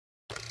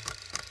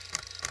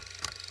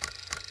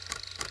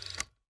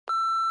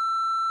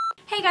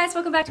Hey guys,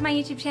 welcome back to my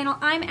YouTube channel.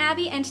 I'm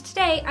Abby and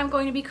today I'm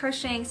going to be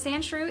crocheting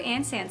Sandshrew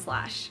and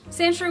Sandslash.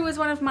 Sandshrew was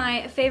one of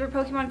my favorite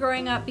Pokemon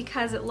growing up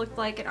because it looked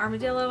like an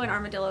armadillo and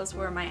armadillos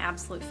were my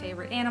absolute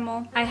favorite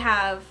animal. I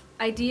have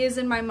ideas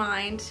in my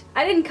mind.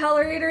 I didn't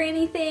color it or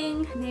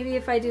anything. Maybe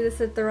if I do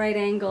this at the right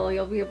angle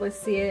you'll be able to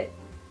see it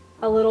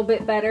a little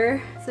bit better.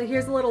 So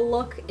here's a little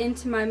look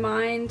into my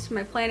mind,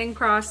 my planning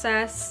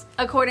process.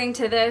 According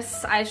to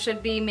this, I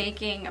should be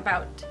making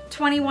about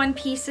 21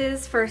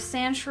 pieces for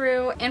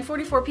Sandshrew and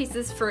 44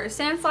 pieces for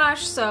Sandslash,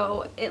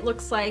 so it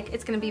looks like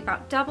it's gonna be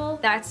about double.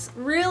 That's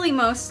really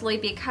mostly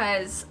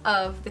because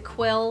of the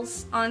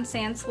quills on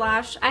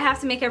Sandslash. I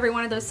have to make every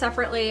one of those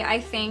separately, I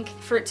think,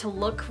 for it to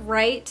look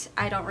right.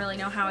 I don't really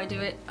know how I do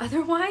it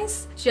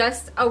otherwise.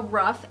 Just a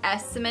rough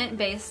estimate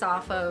based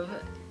off of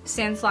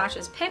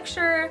Sandslash's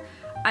picture.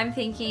 I'm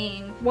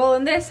thinking, well,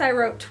 in this I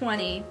wrote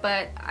 20,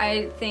 but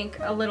I think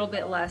a little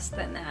bit less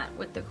than that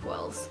with the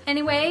quills.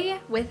 Anyway,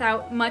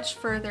 without much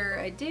further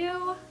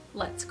ado,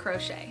 let's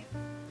crochet.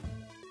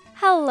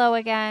 Hello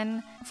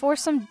again. For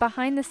some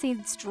behind the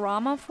scenes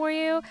drama for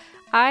you,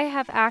 I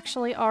have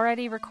actually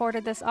already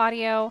recorded this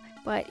audio,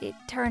 but it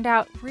turned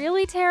out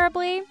really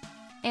terribly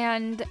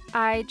and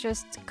I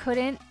just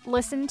couldn't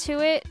listen to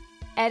it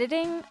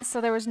editing, so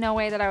there was no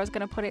way that I was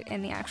going to put it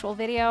in the actual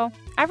video.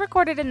 I've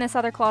recorded in this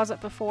other closet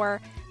before,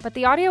 but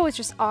the audio was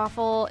just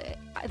awful.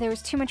 There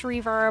was too much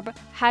reverb.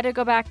 Had to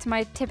go back to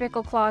my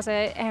typical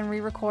closet and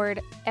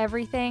re-record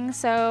everything,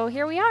 so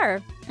here we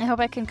are. I hope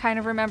I can kind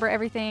of remember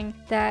everything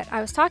that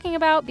I was talking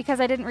about because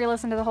I didn't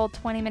re-listen to the whole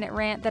 20-minute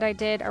rant that I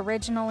did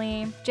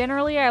originally.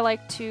 Generally, I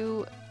like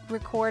to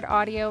record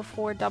audio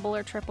for double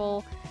or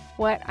triple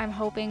what I'm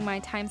hoping my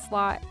time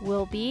slot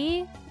will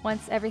be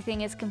once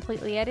everything is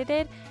completely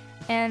edited.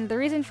 And the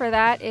reason for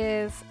that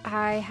is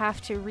I have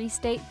to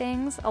restate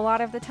things a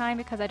lot of the time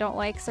because I don't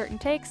like certain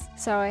takes,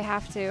 so I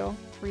have to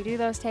redo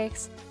those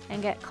takes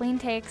and get clean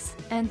takes,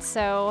 and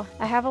so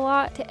I have a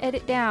lot to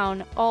edit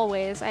down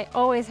always. I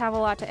always have a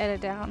lot to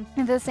edit down.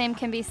 And the same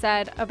can be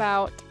said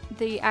about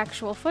the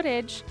actual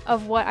footage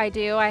of what I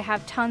do. I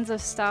have tons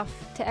of stuff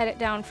to edit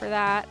down for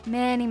that.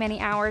 Many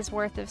hours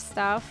worth of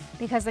stuff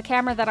because the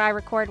camera that I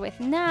record with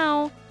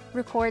now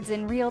records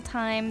in real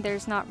time.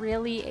 There's not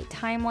really a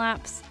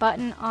time-lapse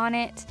button on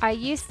it. I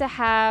used to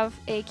have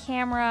a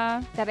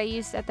camera that I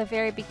used at the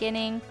very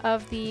beginning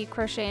of the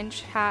Crochet and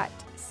Chat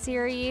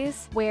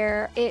series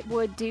where it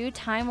would do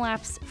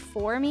time-lapse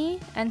for me,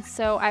 and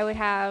so I would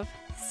have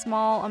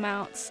small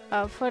amounts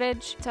of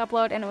footage to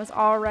upload and it was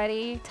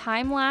already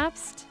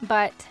time-lapsed.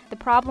 But the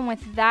problem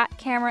with that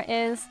camera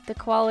is the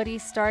quality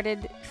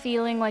started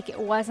feeling like it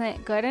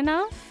wasn't good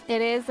enough.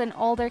 It is an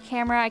older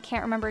camera. I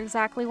can't remember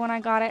exactly when I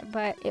got it,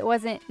 but it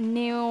wasn't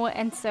new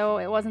and so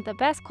it wasn't the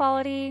best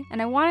quality,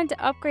 and I wanted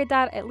to upgrade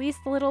that at least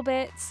a little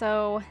bit,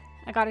 so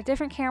I got a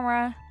different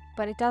camera,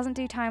 but it doesn't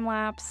do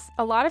time-lapse.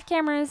 A lot of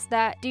cameras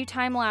that do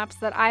time-lapse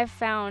that I've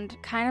found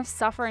kind of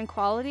suffer in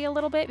quality a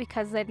little bit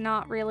because they're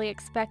not really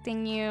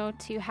expecting you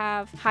to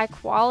have high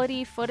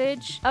quality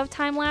footage of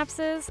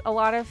time-lapses. A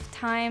lot of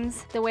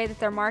times the way that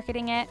they're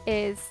marketing it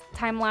is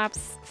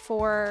time-lapse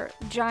for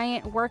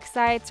giant work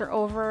sites or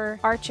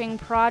overarching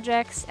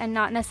projects and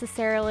not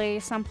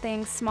necessarily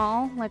something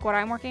small like what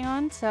I'm working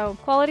on. So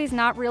quality is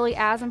not really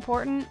as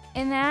important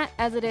in that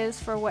as it is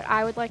for what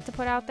I would like to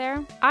put out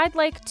there. I'd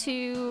like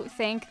to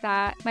think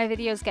that my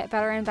videos get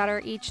better and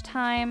better each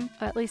time.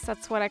 At least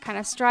that's what I kind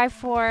of strive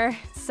for.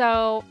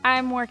 So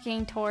I'm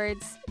working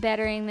towards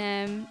bettering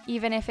them,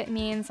 even if it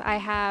means I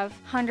have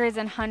hundreds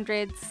and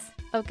hundreds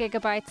of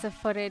gigabytes of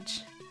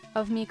footage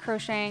of me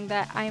crocheting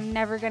that I'm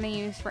never going to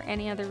use for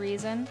any other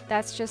reason.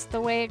 That's just the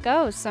way it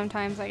goes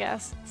sometimes, I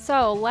guess.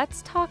 So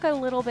let's talk a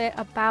little bit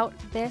about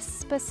this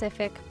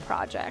specific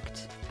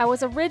project. I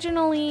was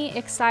originally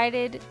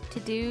excited to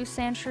do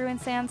Sandshrew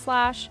and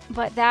Sandslash,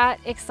 but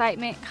that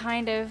excitement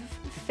kind of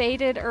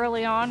faded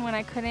early on when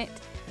I couldn't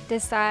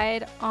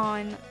decide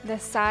on the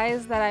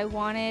size that I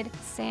wanted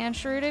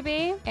Sandshrew to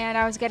be, and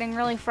I was getting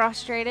really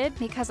frustrated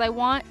because I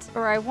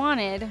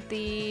wanted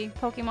the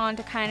Pokemon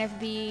to kind of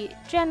be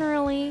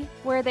generally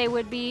where they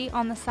would be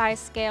on the size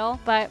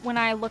scale, but when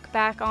I look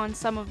back on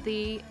some of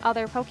the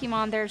other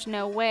Pokemon, there's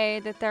no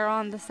way that they're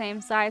on the same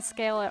size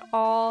scale at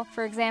all.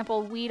 For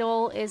example,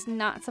 Weedle is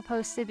not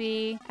supposed to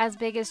be as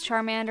big as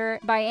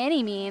Charmander by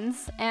any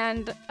means,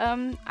 and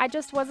I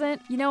just wasn't,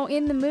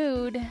 in the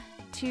mood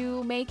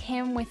to make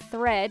him with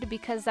thread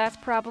because that's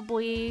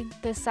probably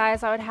the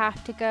size I would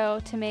have to go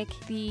to make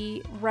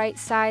the right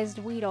sized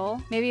Weedle.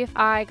 Maybe if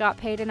I got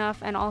paid enough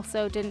and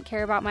also didn't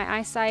care about my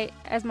eyesight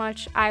as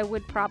much, I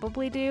would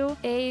probably do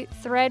a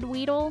thread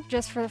Weedle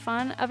just for the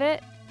fun of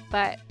it,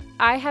 but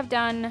I have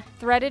done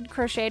threaded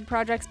crocheted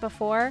projects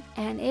before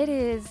and it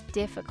is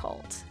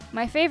difficult.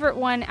 My favorite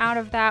one out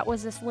of that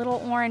was this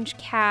little orange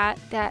cat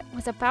that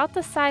was about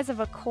the size of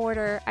a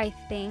quarter, I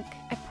think.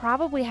 I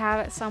probably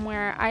have it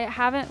somewhere. I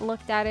haven't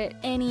looked at it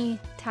any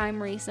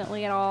time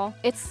recently at all.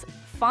 It's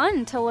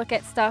fun to look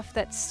at stuff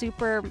that's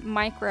super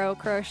micro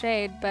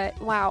crocheted, but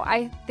wow,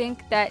 I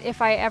think that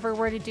if I ever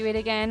were to do it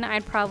again,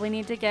 I'd probably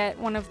need to get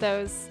one of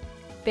those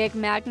big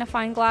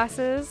magnifying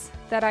glasses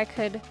that I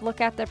could look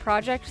at the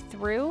project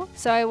through,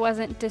 so I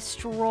wasn't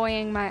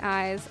destroying my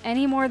eyes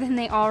any more than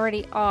they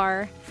already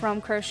are from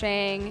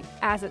crocheting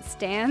as it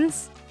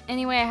stands.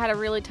 Anyway, I had a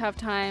really tough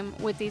time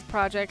with these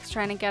projects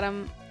trying to get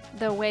them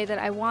the way that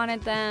I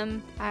wanted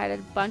them. I had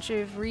a bunch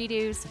of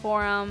redos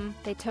for them.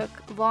 They took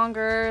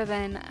longer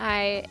than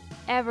I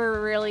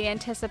ever really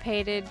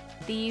anticipated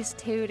these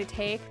two to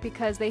take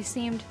because they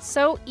seemed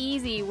so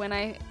easy when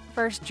I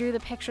first drew the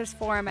pictures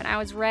for them and I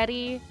was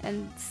ready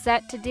and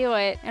set to do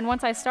it. And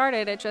once I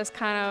started, it just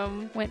kind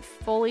of went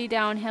fully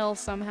downhill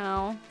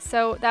somehow.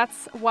 So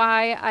that's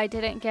why I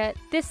didn't get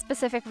this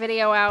specific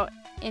video out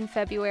in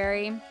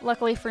February.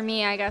 Luckily for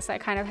me, I guess I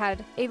kind of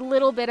had a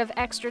little bit of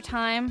extra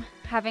time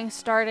having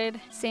started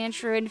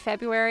Sandshrew in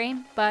February.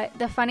 But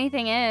the funny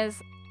thing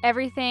is,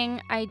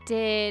 everything I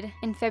did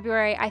in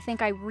February, I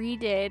think I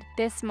redid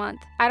this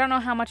month. I don't know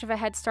how much of a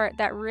head start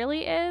that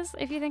really is,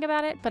 if you think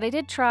about it, but I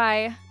did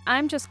try.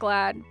 I'm just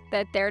glad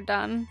that they're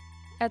done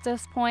at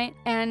this point,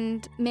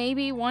 and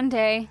maybe one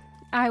day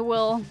I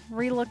will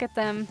relook at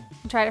them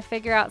and try to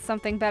figure out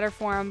something better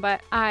for them,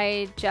 but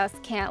I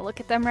just can't look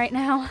at them right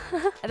now.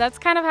 That's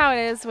kind of how it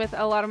is with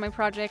a lot of my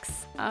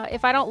projects.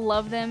 If I don't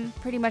love them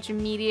pretty much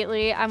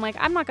immediately, I'm like,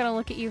 I'm not gonna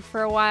look at you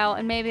for a while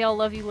and maybe I'll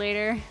love you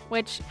later,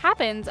 which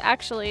happens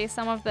actually.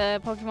 Some of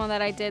the Pokemon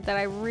that I did that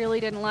I really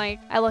didn't like,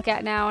 I look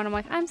at now and I'm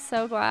like, I'm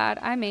so glad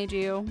I made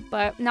you,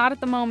 but not at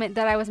the moment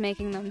that I was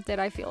making them did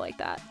I feel like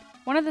that.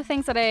 One of the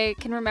things that I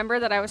can remember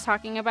that I was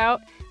talking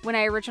about when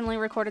I originally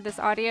recorded this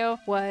audio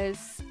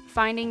was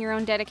finding your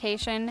own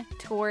dedication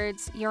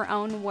towards your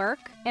own work.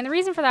 And the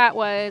reason for that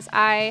was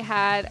I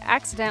had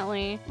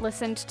accidentally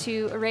listened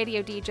to a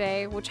radio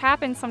DJ, which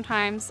happens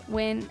sometimes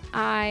when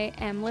I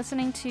am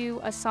listening to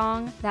a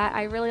song that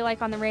I really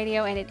like on the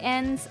radio and it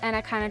ends and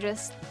I kind of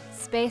just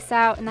space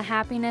out in the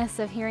happiness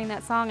of hearing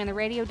that song, and the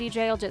radio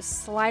DJ will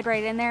just slide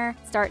right in there,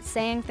 start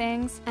saying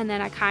things, and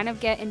then I kind of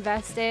get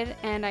invested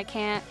and I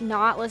can't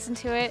not listen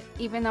to it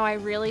even though I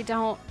really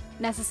don't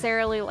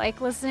necessarily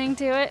like listening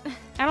to it.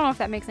 I don't know if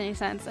that makes any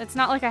sense. It's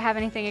not like I have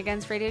anything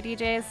against radio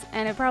DJs,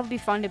 and it'd probably be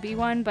fun to be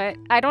one, but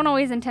I don't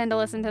always intend to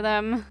listen to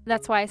them.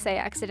 That's why I say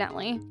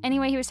accidentally.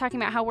 Anyway, he was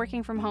talking about how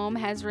working from home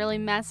has really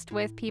messed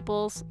with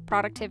people's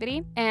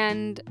productivity,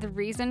 and the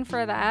reason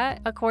for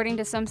that, according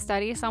to some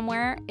study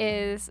somewhere,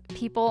 is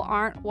people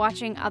aren't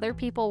watching other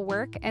people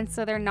work, and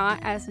so they're not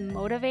as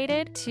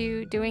motivated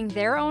to doing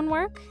their own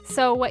work.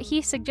 So what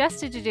he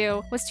suggested to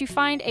do was to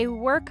find a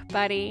work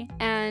buddy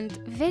and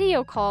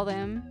video call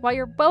them while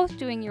you're both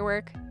doing your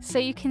work, so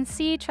you can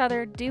see each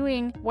other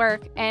doing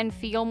work and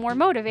feel more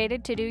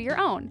motivated to do your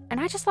own. And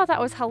I just thought that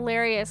was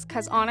hilarious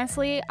because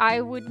honestly,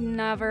 I would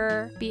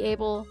never be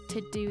able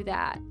to do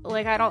that.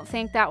 Like, I don't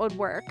think that would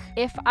work.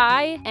 If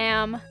I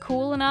am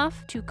cool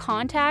enough to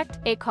contact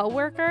a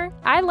coworker,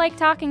 I like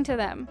talking to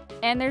them.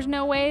 And there's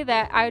no way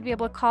that I would be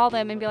able to call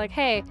them and be like,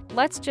 hey,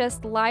 let's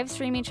just live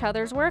stream each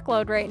other's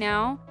workload right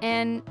now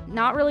and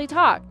not really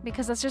talk,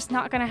 because that's just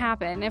not gonna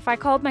happen. If I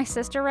called my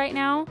sister right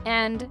now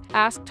and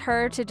asked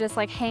her to just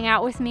like hang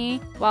out with me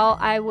while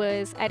I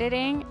was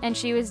editing and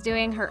she was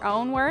doing her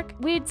own work,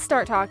 we'd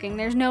start talking.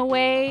 There's no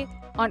way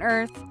on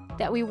earth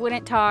that we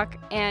wouldn't talk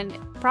and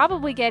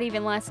probably get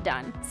even less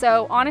done.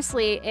 So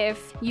honestly,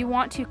 if you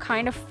want to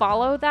kind of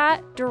follow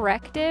that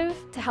directive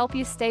to help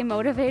you stay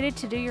motivated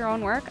to do your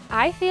own work,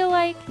 I feel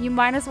like you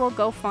might as well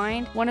go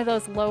find one of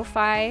those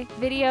lo-fi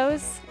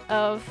videos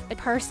of a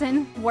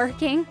person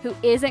working who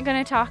isn't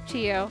going to talk to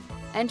you,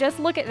 and just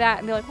look at that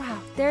and be like, wow,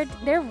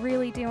 they're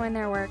really doing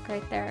their work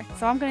right there,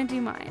 so I'm going to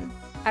do mine.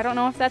 I don't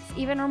know if that's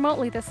even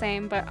remotely the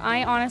same, but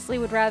I honestly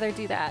would rather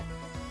do that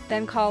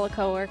than call a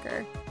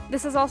coworker.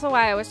 This is also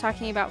why I was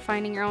talking about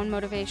finding your own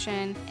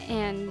motivation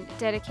and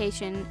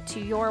dedication to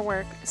your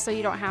work so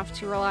you don't have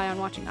to rely on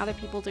watching other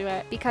people do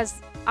it,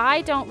 because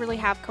I don't really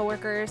have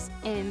coworkers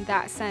in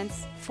that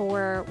sense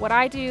for what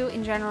I do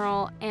in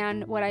general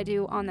and what I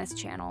do on this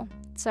channel.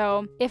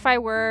 So if I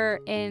were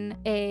in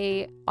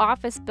a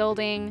office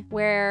building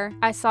where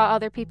I saw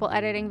other people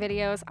editing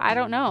videos, I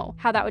don't know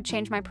how that would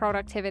change my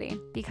productivity,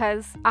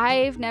 because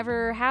I've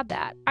never had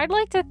that. I'd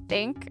like to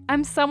think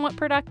I'm somewhat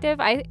productive.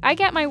 I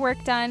get my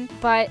work done,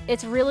 but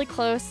it's really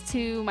close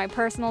to my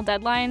personal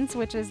deadlines,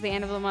 which is the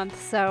end of the month.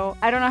 So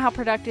I don't know how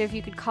productive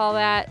you could call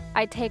that.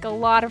 I take a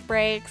lot of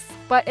breaks,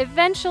 but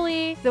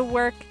eventually the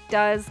work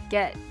does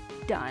get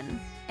done.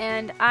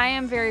 And I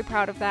am very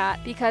proud of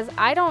that, because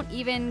I don't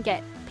even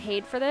get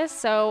paid for this,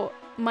 so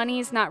money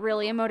is not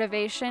really a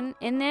motivation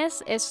in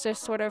this. It's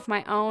just sort of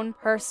my own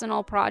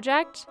personal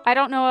project. I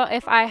don't know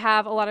if I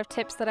have a lot of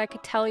tips that I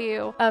could tell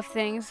you of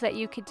things that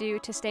you could do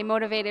to stay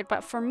motivated,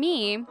 but for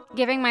me,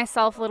 giving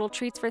myself little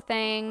treats for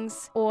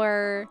things,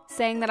 or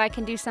saying that I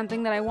can do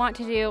something that I want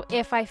to do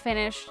if I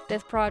finish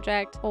this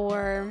project,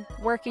 or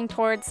working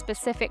towards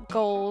specific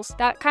goals,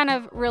 that kind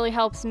of really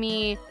helps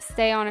me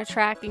stay on a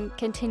track and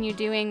continue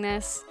doing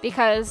this,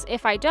 because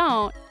if I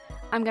don't,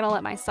 I'm gonna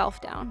let myself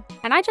down.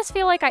 And I just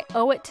feel like I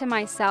owe it to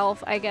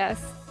myself, I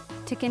guess,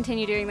 to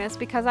continue doing this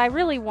because I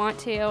really want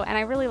to and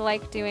I really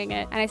like doing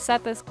it, and I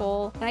set this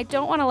goal and I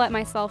don't want to let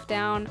myself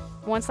down.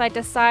 Once I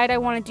decide I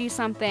want to do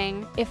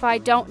something, if I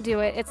don't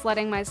do it, it's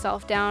letting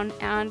myself down,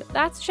 and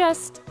that's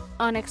just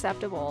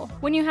unacceptable.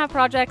 When you have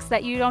projects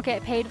that you don't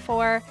get paid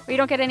for, or you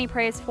don't get any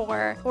praise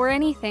for, or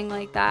anything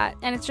like that,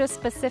 and it's just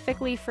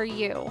specifically for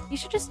you, you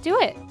should just do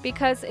it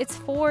because it's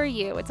for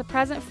you. It's a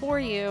present for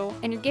you,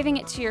 and you're giving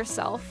it to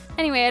yourself.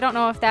 Anyway, I don't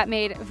know if that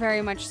made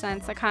very much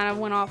sense. I kind of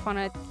went off on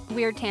a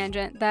weird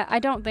tangent that I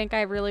don't think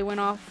I really went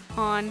off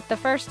on the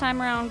first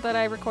time around that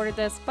I recorded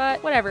this,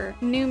 but whatever.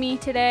 New me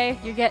today.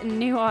 You're getting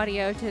new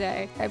audio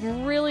today.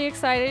 I'm really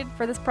excited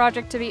for this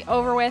project to be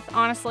over with.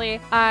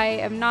 Honestly, I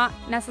am not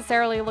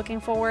necessarily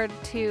looking forward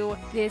to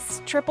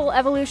this triple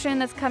evolution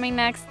that's coming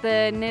next,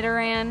 the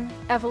Nidoran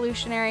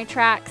evolutionary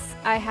tracks.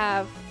 I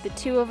have the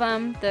two of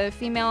them, the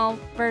female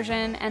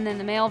version and then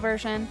the male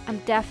version. I'm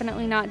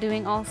definitely not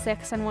doing all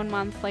 6 in 1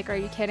 month. Like, are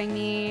you kidding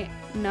me?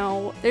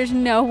 No, there's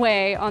no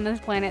way on this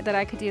planet that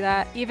I could do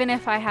that. Even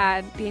if I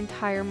had the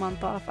entire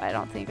month off, I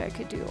don't think I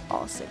could do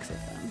all 6 of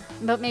them.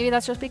 But maybe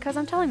that's just because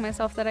I'm telling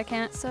myself that I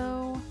can't.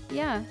 So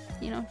yeah,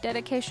 you know,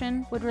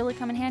 dedication would really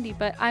come in handy,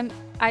 but I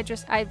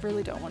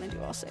really don't want to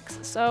do all 6.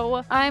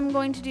 So I'm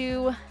going to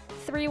do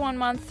 3 1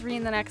 month, 3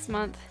 in the next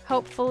month.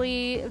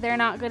 Hopefully they're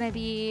not going to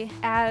be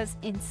as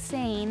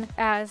insane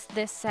as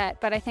this set,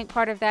 but I think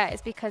part of that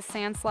is because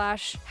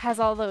Sandslash has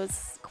all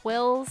those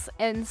quills,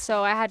 and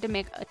so I had to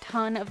make a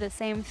ton of the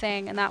same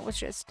thing, and that was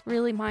just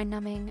really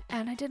mind-numbing,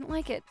 and I didn't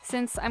like it.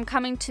 Since I'm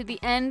coming to the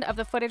end of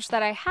the footage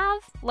that I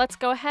have, let's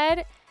go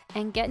ahead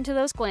and get into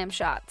those glam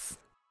shots.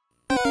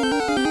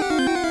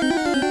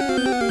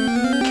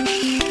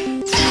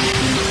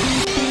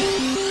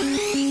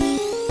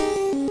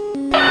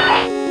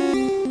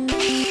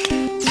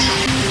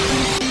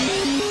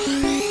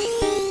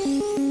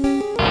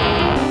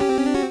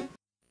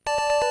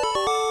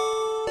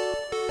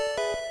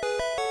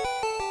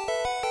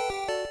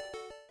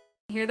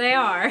 Here they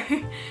are.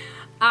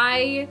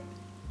 I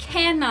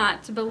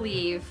cannot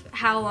believe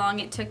how long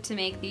it took to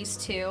make these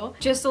two.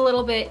 Just a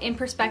little bit in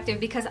perspective,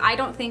 because I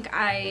don't think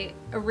I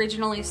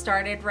originally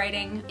started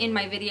writing in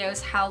my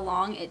videos how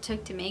long it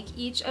took to make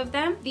each of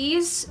them.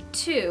 These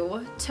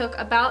two took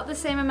about the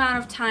same amount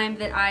of time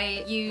that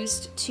I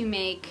used to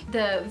make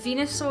the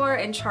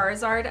Venusaur and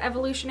Charizard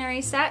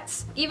evolutionary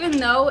sets. Even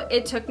though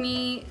it took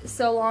me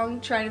so long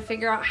trying to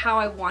figure out how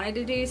I wanted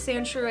to do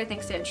Sandshrew, I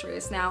think Sandshrew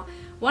is now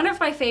one of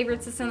my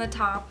favorites. It's in the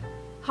top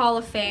Hall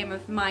of Fame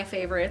of my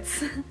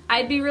favorites.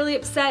 I'd be really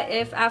upset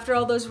if after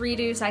all those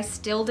redos I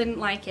still didn't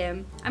like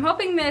him. I'm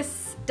hoping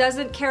this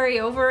doesn't carry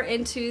over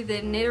into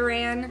the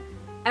Nidoran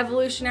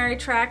evolutionary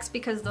tracks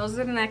because those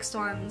are the next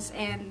ones,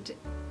 and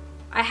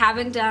I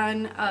haven't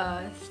done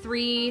a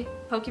 3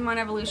 Pokemon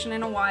evolution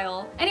in a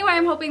while. Anyway,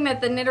 I'm hoping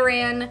that the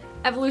Nidoran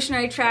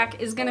evolutionary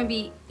track is gonna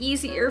be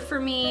easier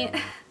for me.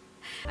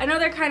 I know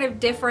they're kind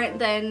of different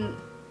than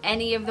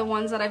any of the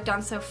ones that I've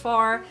done so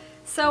far,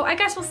 so I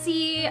guess we'll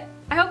see.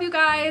 I hope you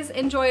guys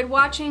enjoyed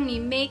watching me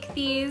make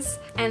these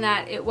and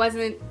that it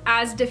wasn't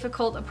as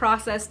difficult a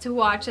process to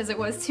watch as it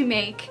was to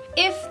make.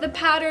 If the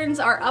patterns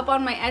are up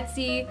on my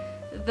Etsy,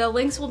 the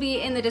links will be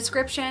in the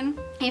description.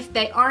 If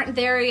they aren't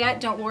there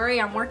yet, don't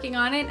worry, I'm working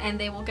on it and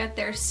they will get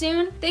there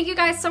soon. Thank you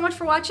guys so much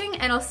for watching,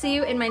 and I'll see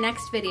you in my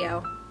next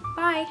video.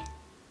 Bye!